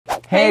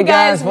Hey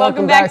guys,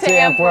 welcome back to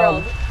Amp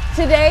World.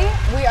 Today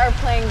we are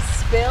playing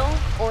Spill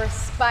or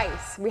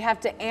Spice. We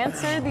have to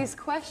answer these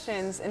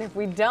questions, and if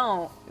we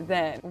don't,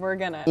 then we're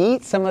gonna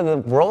eat some of the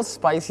world's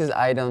spiciest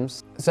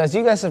items. So as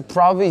you guys have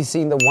probably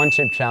seen the one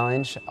chip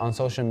challenge on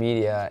social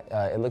media,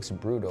 it looks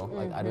brutal.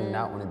 Like I do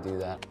not want to do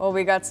that. Well,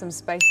 we got some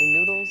spicy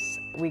noodles.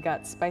 We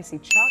got spicy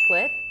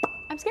chocolate.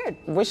 I'm scared.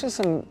 Wish us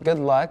some good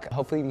luck.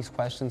 Hopefully these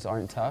questions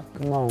aren't tough.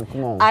 Come on,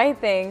 come on. I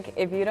think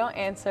if you don't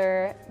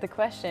answer the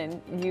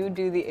question, you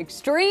do the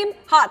extreme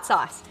hot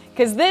sauce.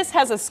 Because this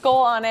has a skull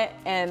on it,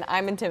 and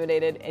I'm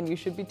intimidated, and you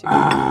should be too.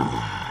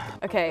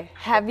 Okay,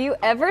 have you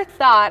ever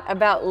thought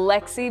about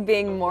Lexi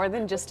being more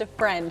than just a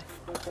friend?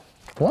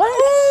 What?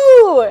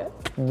 Ooh!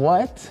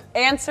 What?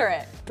 Answer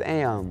it.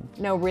 Damn.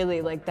 No,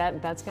 really, like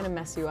that's gonna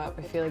mess you up.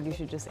 I feel like you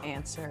should just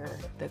answer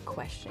the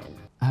question.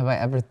 Have I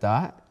ever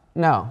thought?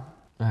 No,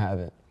 I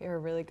haven't. You're a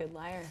really good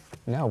liar.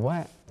 No,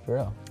 what? For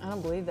real. I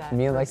don't believe that.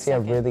 Me and Lexi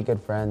are really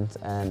good friends,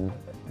 and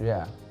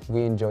yeah,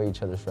 we enjoy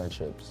each other's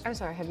friendships. I'm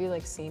sorry, have you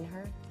like seen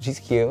her? She's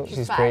cute,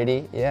 she's fine.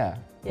 pretty, yeah.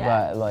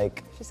 But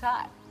like... She's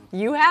hot.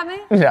 You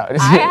haven't? No.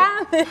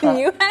 I haven't?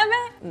 You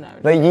haven't? No.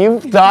 Like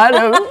you've thought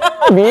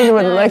of being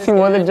with Lexi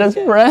more than just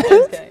friends?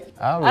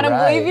 I don't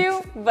believe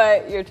you,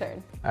 but your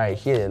turn. All right,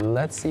 here,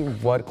 let's see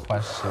what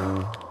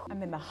question.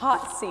 I'm in the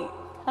hot seat.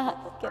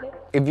 Get it?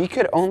 If you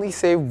could only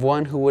save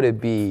one, who would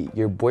it be?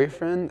 Your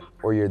boyfriend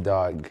or your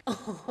dog?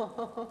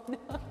 Oh,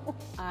 no.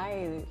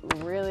 I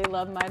really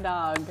love my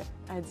dog.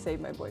 I'd save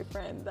my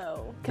boyfriend,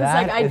 though. Because,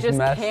 like, I just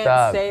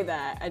can't say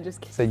that. I just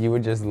can't. So you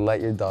would just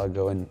let your dog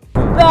go and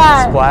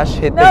splash,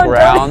 hit the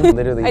ground?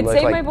 Literally I'd look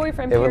save like, my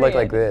boyfriend, it would look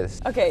period. like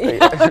this. Okay,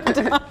 yeah, I'm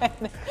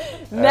done.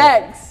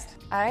 Next.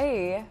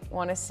 I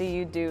want to see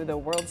you do the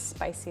world's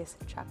spiciest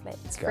chocolate.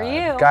 It's for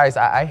you. Guys,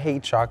 I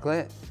hate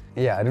chocolate.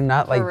 Yeah, I do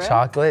not like real?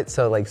 chocolate,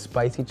 so like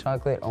spicy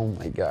chocolate, oh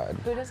my God.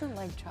 Who doesn't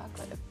like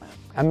chocolate?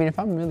 I mean, if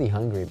I'm really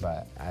hungry,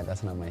 but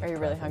that's not my Are you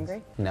really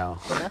hungry? No.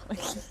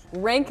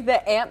 Rank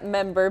the AMP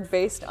member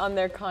based on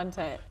their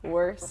content,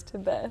 worst to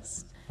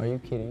best. Are you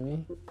kidding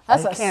me?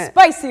 That's a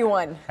spicy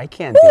one. I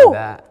can't do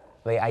that.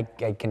 Like,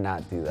 I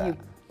cannot do that. You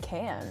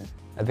can.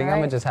 I think I'm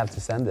gonna just have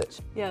to send it.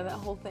 Yeah, that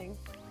whole thing.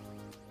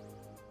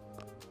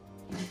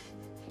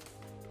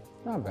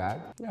 Not bad.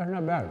 Yeah,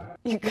 not bad.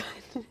 You got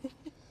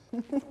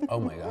Oh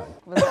my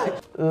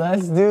God.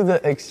 Let's do the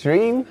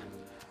extreme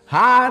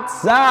hot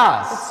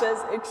sauce. It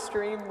says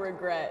extreme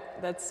regret.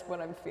 That's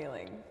what I'm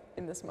feeling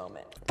in this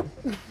moment.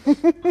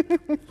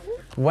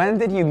 When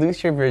did you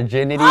lose your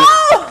virginity?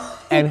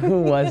 And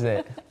who was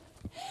it?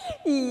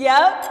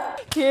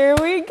 Yep. Here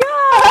we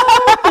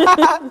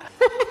go.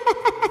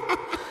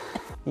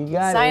 You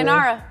got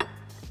Sayonara. it.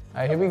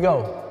 All right, here we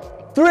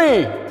go.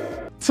 3,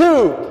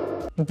 2,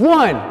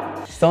 1.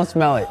 Don't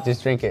smell it,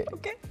 just drink it.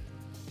 Okay.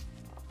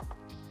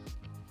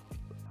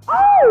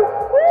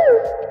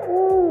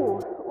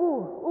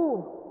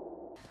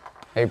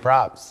 Hey,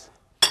 props.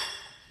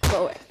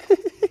 Go away.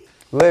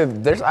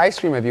 Liv, there's ice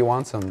cream if you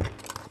want some.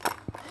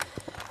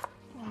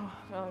 Oh,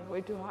 it's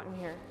way too hot in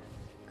here.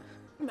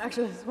 I'm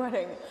actually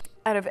sweating.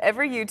 Out of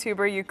every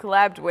YouTuber you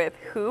collabed with,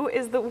 who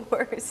is the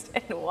worst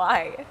and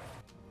why?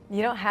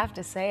 You don't have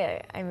to say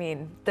it. I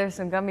mean, there's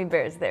some gummy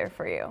bears there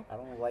for you. I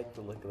don't like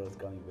the look of those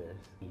gummy bears.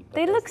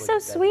 They look so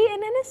sweet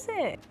and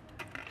innocent.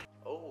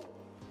 Oh.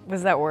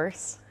 Was that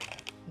worse?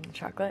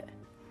 Chocolate?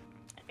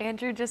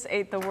 Andrew just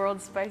ate the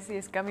world's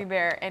spiciest gummy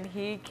bear and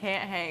he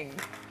can't hang.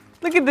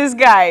 Look at this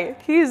guy.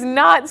 He is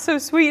not so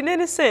sweet and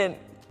innocent.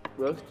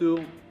 Let's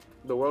do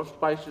the world's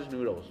spiciest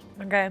noodles.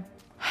 Okay.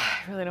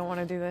 I really don't want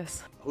to do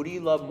this. Who do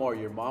you love more,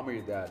 your mom or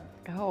your dad?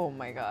 Oh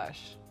my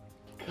gosh.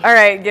 All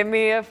right, give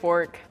me a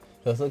fork.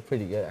 Those look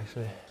pretty good,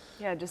 actually.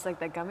 Yeah, just like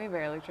that gummy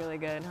bear looked really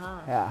good, huh?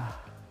 Yeah.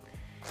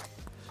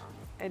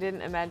 I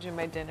didn't imagine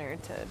my dinner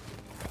to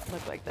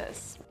look like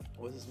this.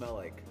 What does it smell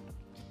like?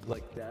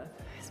 Like death?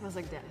 It smells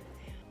like death.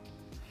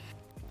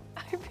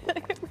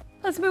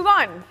 Let's move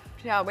on,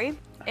 shall we?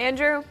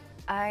 Andrew,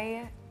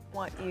 I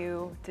want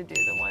you to do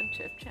the one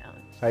chip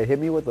challenge. All right, hit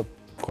me with a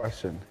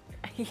question.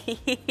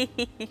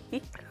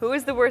 Who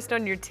is the worst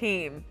on your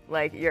team?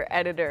 Like your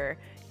editor,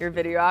 your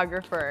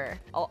videographer,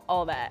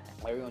 all that.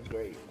 Everyone's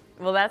great.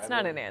 Well, that's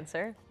not an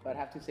answer. If I'd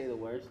have to say the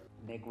worst,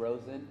 Nick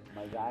Rosen,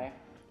 my guy.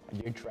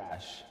 You're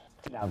trash.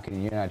 No, I'm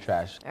kidding, you're not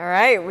trash. All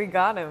right, we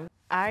got him.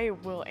 I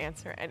will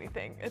answer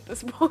anything at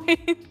this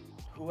point.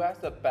 Who has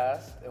the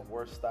best and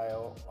worst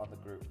style on the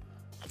group?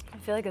 I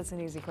feel like that's an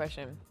easy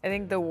question. I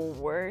think the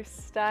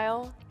worst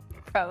style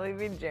would probably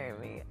be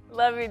Jeremy.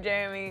 Love you,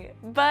 Jeremy.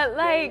 But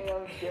like,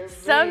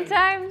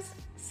 sometimes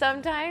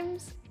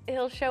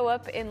he'll show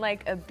up in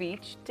like a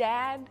beach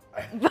dad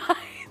vibe.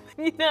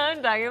 You know what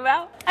I'm talking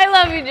about? I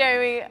love you,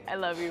 Jeremy. I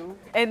love you.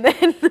 And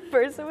then the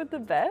person with the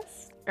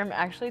best, I'm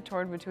actually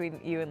torn between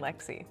you and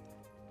Lexi.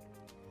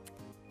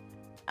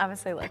 I'm gonna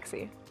say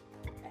Lexi.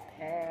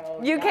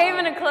 You came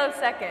in a close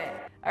second.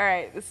 All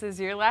right, this is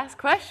your last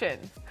question.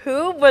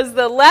 Who was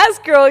the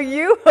last girl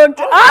you hooked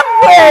up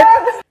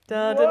with?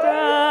 Da, da,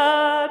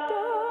 da, da,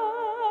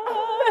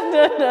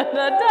 da, da,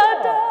 da,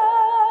 da, da.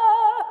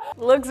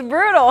 Looks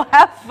brutal.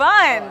 Have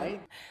fun.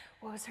 Right.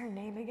 What was her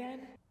name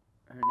again?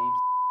 Her name's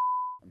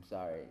I'm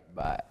sorry,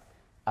 but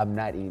I'm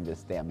not eating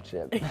this damn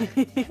chip.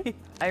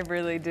 I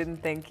really didn't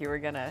think you were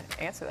gonna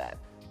answer that.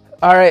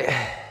 All right,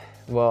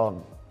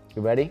 well,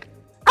 you ready?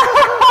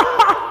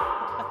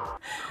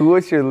 Who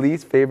was your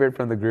least favorite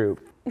from the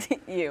group?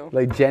 You.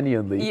 Like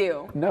genuinely.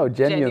 You. No,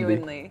 genuinely.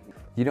 Genuinely.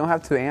 You don't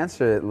have to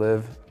answer it,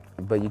 Liv,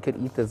 but you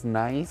could eat this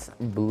nice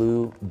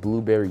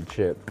blueberry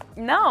chip.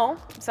 No,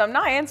 so I'm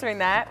not answering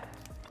that.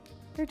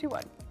 3, 2,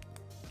 1.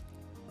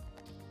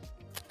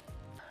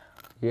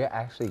 You're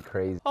actually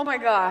crazy. Oh my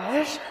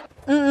gosh.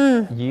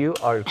 You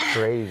are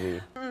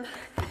crazy.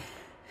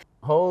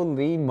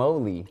 Holy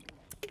moly.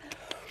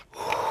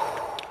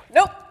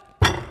 Nope.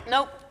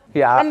 Nope.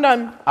 Yeah, I'm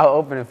done. I'll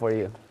open it for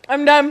you.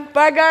 I'm done.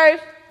 Bye, guys.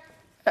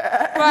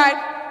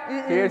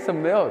 Bye. Here's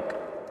some milk.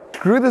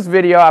 Screw this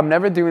video, I'm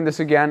never doing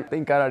this again.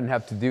 Thank God I didn't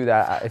have to do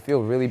that. I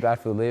feel really bad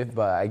for Liv,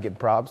 but I get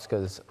props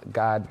because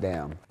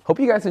goddamn. Hope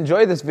you guys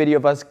enjoyed this video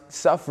of us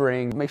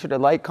suffering. Make sure to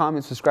like,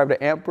 comment, subscribe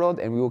to Amp World,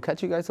 and we will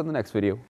catch you guys on the next video.